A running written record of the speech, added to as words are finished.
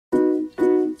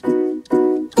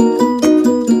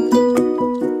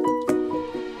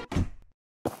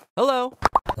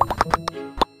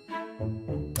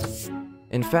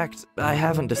fact, I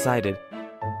haven't decided.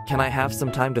 Can I have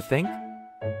some time to think?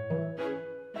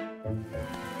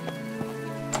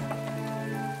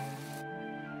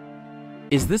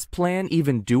 Is this plan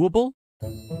even doable?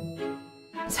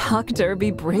 Doctor,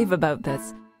 be brave about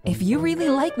this. If you really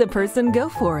like the person, go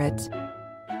for it.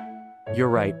 You're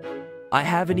right. I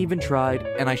haven't even tried,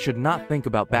 and I should not think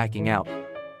about backing out.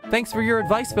 Thanks for your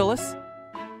advice, Phyllis.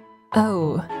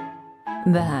 Oh,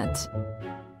 that.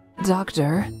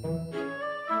 Doctor.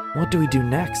 What do we do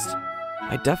next?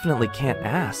 I definitely can't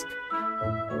ask.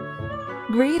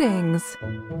 Greetings.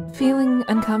 Feeling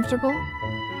uncomfortable?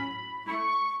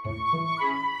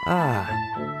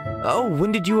 Oh,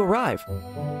 when did you arrive?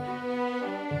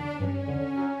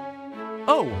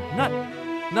 Oh,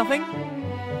 nothing?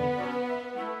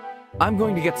 I'm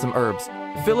going to get some herbs.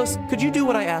 Phyllis, could you do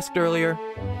what I asked earlier?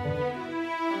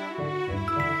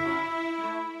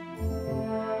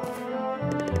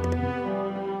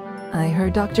 I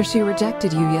heard Dr. Shu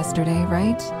rejected you yesterday,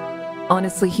 right?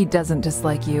 Honestly, he doesn't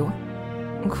dislike you.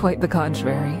 Quite the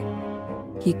contrary.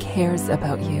 He cares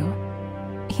about you.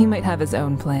 He might have his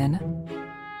own plan.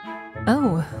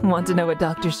 Oh, want to know what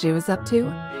Dr. Shu is up to?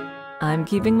 I'm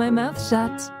keeping my mouth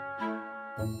shut.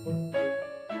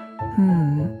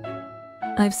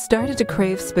 I've started to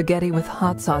crave spaghetti with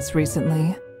hot sauce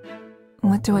recently.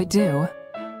 What do I do?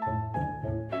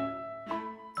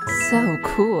 So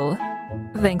cool.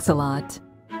 Thanks a lot.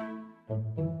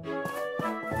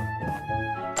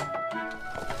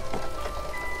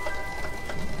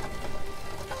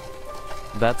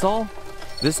 That's all?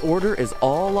 This order is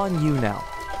all on you now.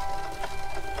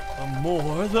 The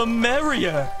more the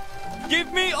merrier!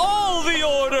 Give me all the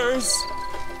orders!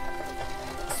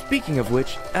 Speaking of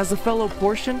which, as a fellow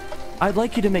Portian, I'd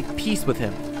like you to make peace with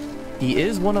him. He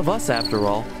is one of us after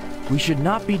all. We should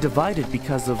not be divided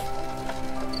because of...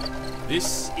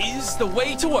 This is the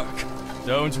way to work.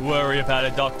 Don't worry about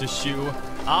it, Dr. Shu.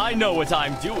 I know what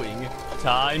I'm doing.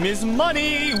 Time is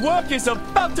money! Work is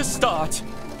about to start!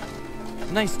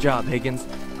 Nice job, Higgins.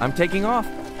 I'm taking off.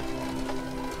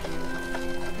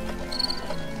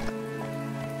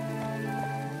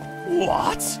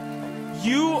 What?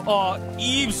 You are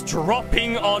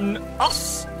eavesdropping on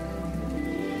us?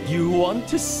 You want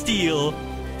to steal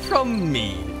from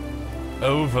me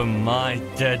over my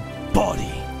dead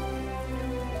body?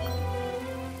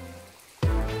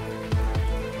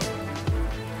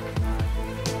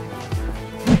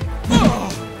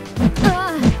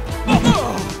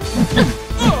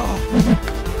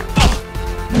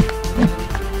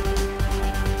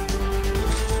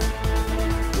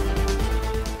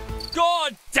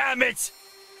 Damn it!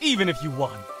 Even if you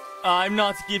won, I'm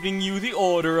not giving you the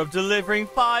order of delivering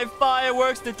 5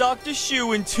 fireworks to Dr.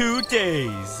 Shu in 2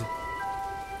 days.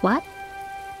 What?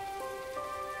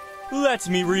 Let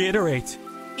me reiterate.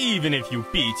 Even if you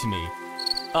beat me,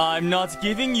 I'm not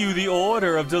giving you the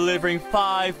order of delivering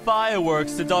 5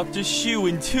 fireworks to Dr. Shu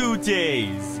in 2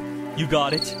 days. You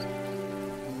got it?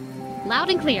 Loud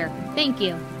and clear. Thank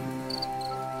you.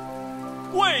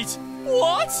 Wait!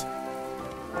 What?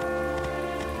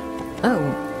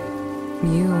 Oh,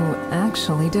 you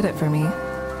actually did it for me.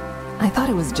 I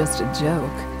thought it was just a joke.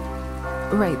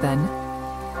 Right then.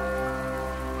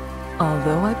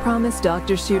 Although I promised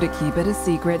Dr. Shu to keep it a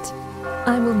secret,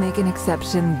 I will make an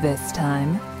exception this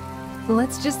time.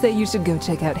 Let's just say you should go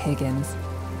check out Higgins.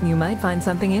 You might find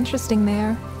something interesting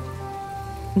there.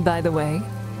 By the way,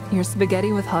 your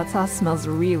spaghetti with hot sauce smells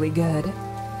really good.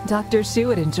 Dr. Shu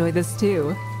would enjoy this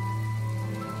too.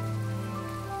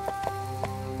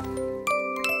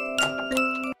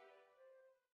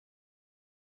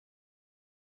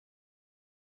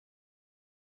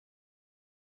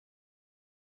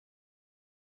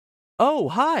 Oh,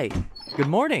 hi! Good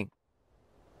morning!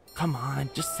 Come on,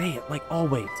 just say it like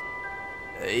always.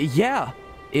 Yeah,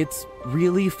 it's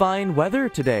really fine weather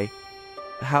today.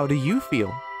 How do you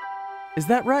feel? Is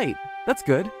that right? That's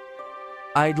good.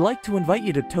 I'd like to invite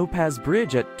you to Topaz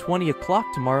Bridge at 20 o'clock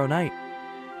tomorrow night.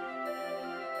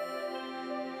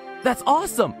 That's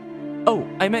awesome! Oh,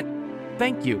 I meant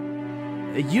thank you.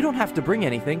 You don't have to bring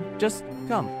anything, just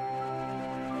come.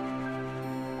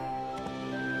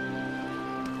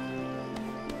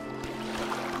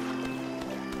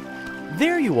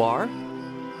 There you are.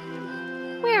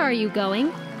 Where are you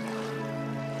going?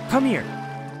 Come here.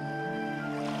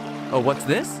 Oh, what's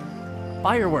this?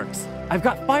 Fireworks. I've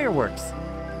got fireworks.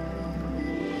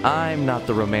 I'm not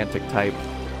the romantic type.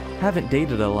 Haven't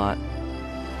dated a lot.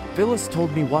 Phyllis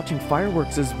told me watching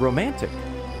fireworks is romantic.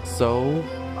 So,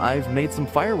 I've made some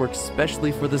fireworks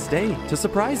specially for this day to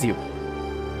surprise you.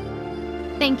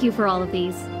 Thank you for all of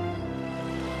these.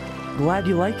 Glad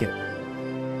you like it.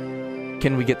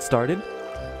 Can we get started?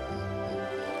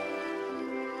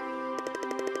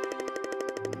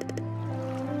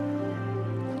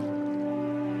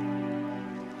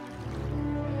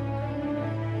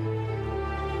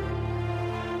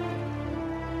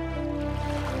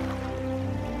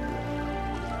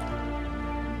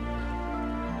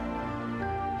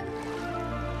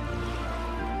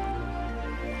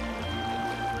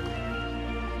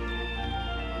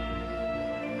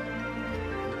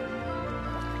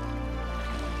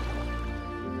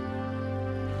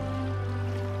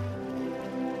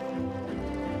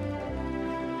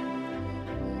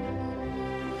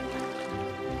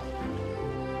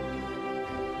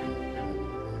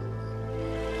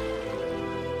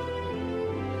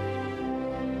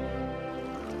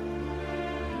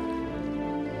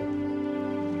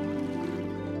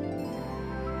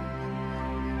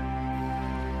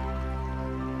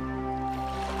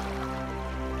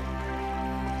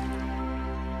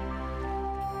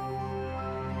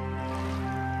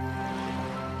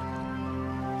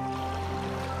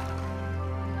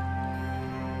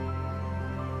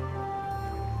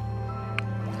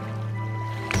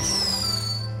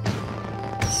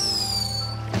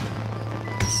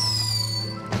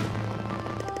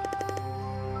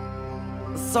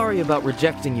 Sorry about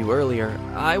rejecting you earlier.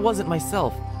 I wasn't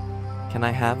myself. Can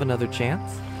I have another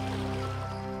chance?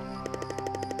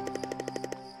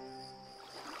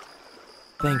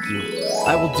 Thank you.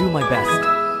 I will do my best.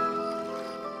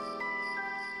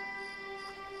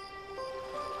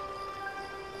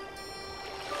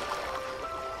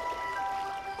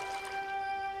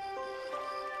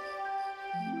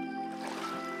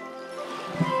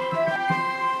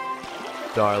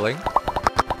 Darling.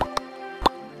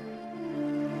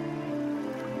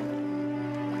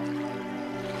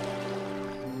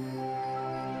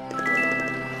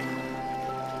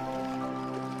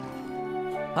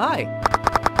 Hi.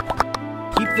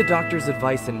 Keep the doctor's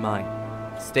advice in mind.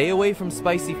 Stay away from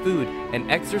spicy food and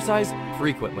exercise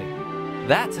frequently.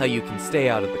 That's how you can stay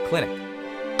out of the clinic.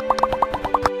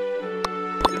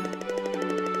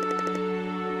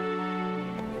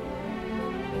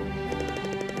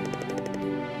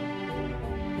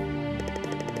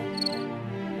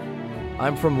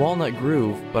 I'm from Walnut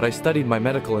Grove, but I studied my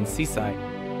medical in Seaside.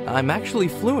 I'm actually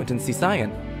fluent in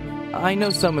Seasayan. I know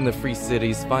some in the Free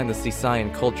Cities find the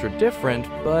Seasayan culture different,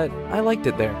 but I liked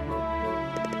it there.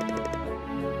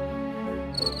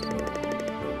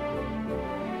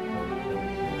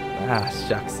 Ah,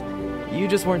 shucks. You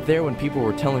just weren't there when people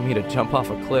were telling me to jump off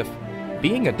a cliff.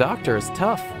 Being a doctor is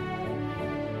tough.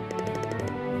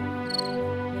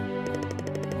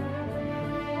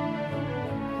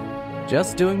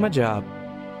 Just doing my job.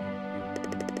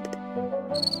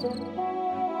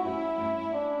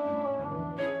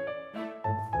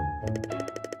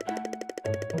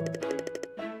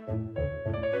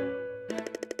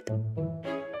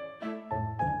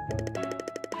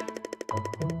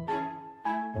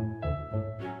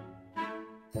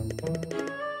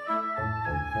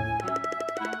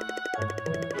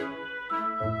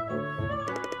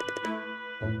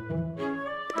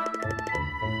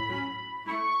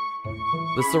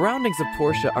 The surroundings of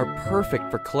Portia are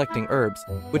perfect for collecting herbs,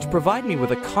 which provide me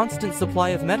with a constant supply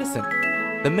of medicine.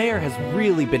 The mayor has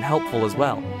really been helpful as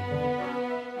well.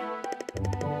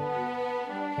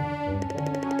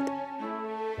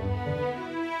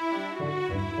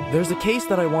 There's a case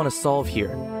that I want to solve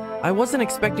here. I wasn't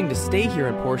expecting to stay here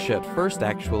in Portia at first,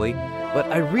 actually, but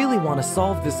I really want to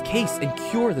solve this case and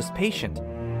cure this patient.